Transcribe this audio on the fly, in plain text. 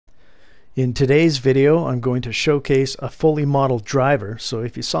In today's video, I'm going to showcase a fully modeled driver. So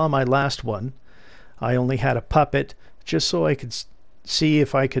if you saw my last one, I only had a puppet just so I could see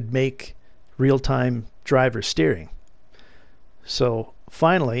if I could make real-time driver steering. So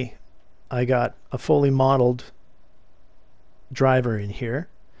finally, I got a fully modeled driver in here,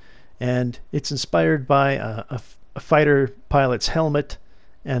 and it's inspired by a fighter pilot's helmet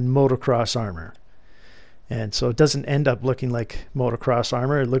and motocross armor. And so it doesn't end up looking like motocross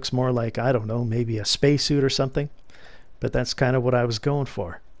armor. It looks more like, I don't know, maybe a spacesuit or something. But that's kind of what I was going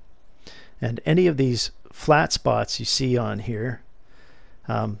for. And any of these flat spots you see on here,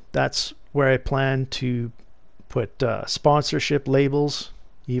 that's where I plan to put sponsorship labels,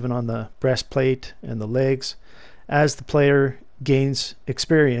 even on the breastplate and the legs, as the player gains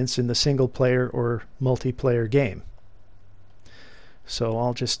experience in the single player or multiplayer game. So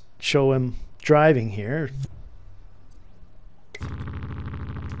I'll just show him driving here.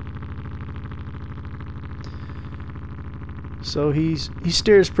 So he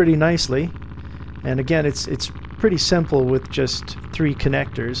steers pretty nicely, and again it's pretty simple with just 3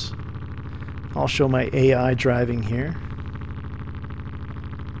 connectors. I'll show my AI driving here.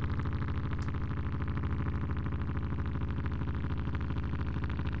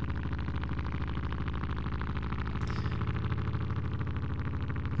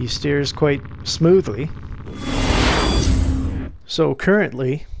 He steers quite smoothly. So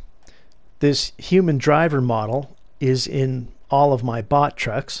currently, this human driver model is in all of my bot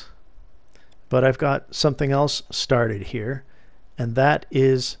trucks, but I've got something else started here, and that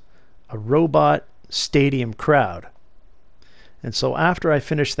is a robot stadium crowd. And so after I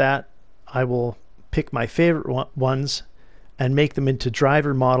finish that, I will pick my favorite ones and make them into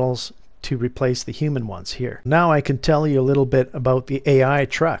driver models to replace the human ones here. Now I can tell you a little bit about the AI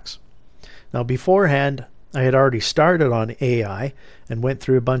trucks. Now beforehand, I had already started on AI and went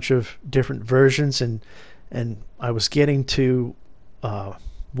through a bunch of different versions, and I was getting to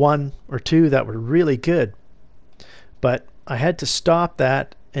 1 or 2 that were really good. But I had to stop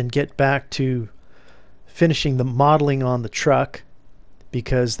that and get back to finishing the modeling on the truck,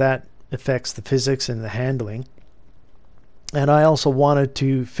 because that affects the physics and the handling. And I also wanted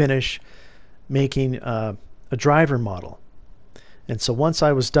to finish making a driver model. And so once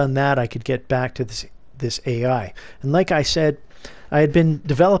I was done that, I could get back to this AI. And like I said, I had been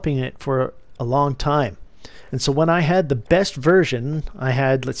developing it for a long time. And so when I had the best version, I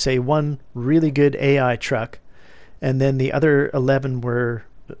had, let's say, 1 really good AI truck, and then the other 11 were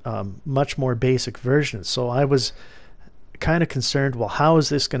much more basic versions. So I was kind of concerned, well, how is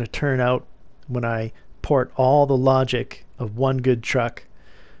this going to turn out when I port all the logic of 1 good truck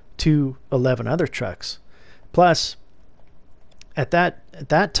to 11 other trucks? Plus, at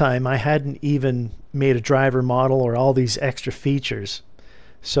that time, I hadn't even made a driver model or all these extra features.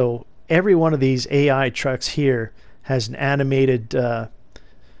 So every one of these AI trucks here has an animated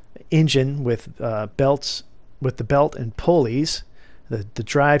engine with belts, with the belt and pulleys, the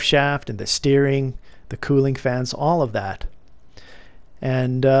drive shaft and the steering, the cooling fans, all of that.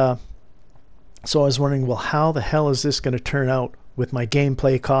 And so I was wondering, well, how the hell is this going to turn out with my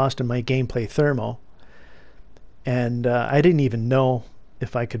gameplay cost and my gameplay thermo? And I didn't even know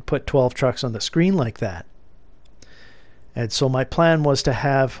if I could put 12 trucks on the screen like that. And so my plan was to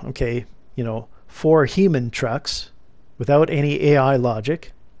have, okay, 4 human trucks without any AI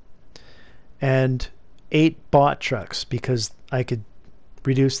logic, and 8 bot trucks, because I could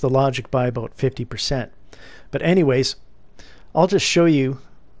reduce the logic by about 50%. But anyways, I'll just show you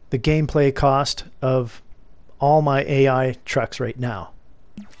the gameplay cost of all my AI trucks right now.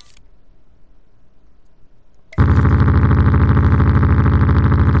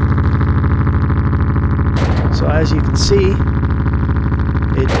 So as you can see,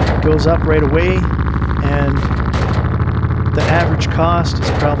 it goes up right away, and the average cost is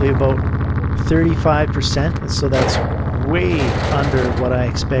probably about 35%, so that's way under what I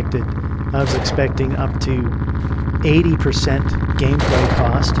expected. I was expecting up to 80% gameplay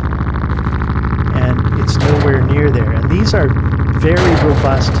cost, and it's nowhere near there. And these are very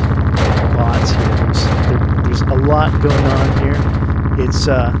robust bots here. There's a lot going on here.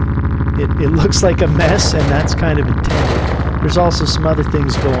 It looks like a mess, and that's kind of intended. There's also some other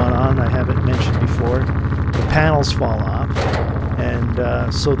things going on I haven't mentioned before. The panels fall off,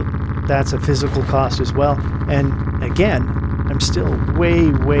 and so that's a physical cost as well. And again, I'm still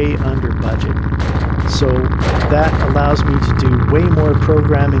way under budget. So that allows me to do way more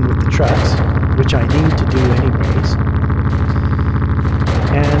programming with the trucks, which I need to do anyways.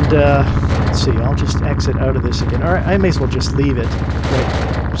 And let's see, I'll just exit out of this again. Or I may as well just leave it,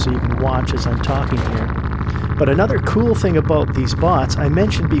 right, so you can watch as I'm talking here. But another cool thing about these bots, I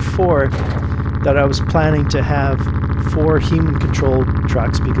mentioned before that I was planning to have 4 human-controlled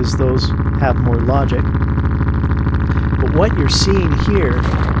trucks because those have more logic. But what you're seeing here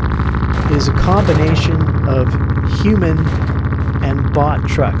is a combination of human and bot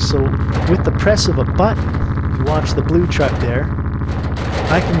trucks. So with the press of a button, if you watch the blue truck there,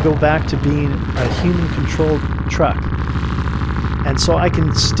 I can go back to being a human-controlled truck. And so I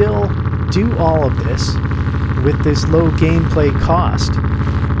can still do all of this with this low gameplay cost.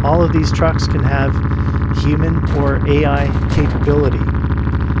 All of these trucks can have human or AI capability.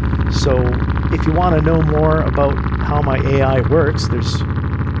 So if you want to know more about how my AI works, there's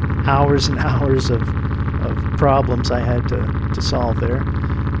hours and hours of problems I had to solve there.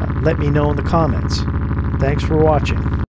 Let me know in the comments. Thanks for watching.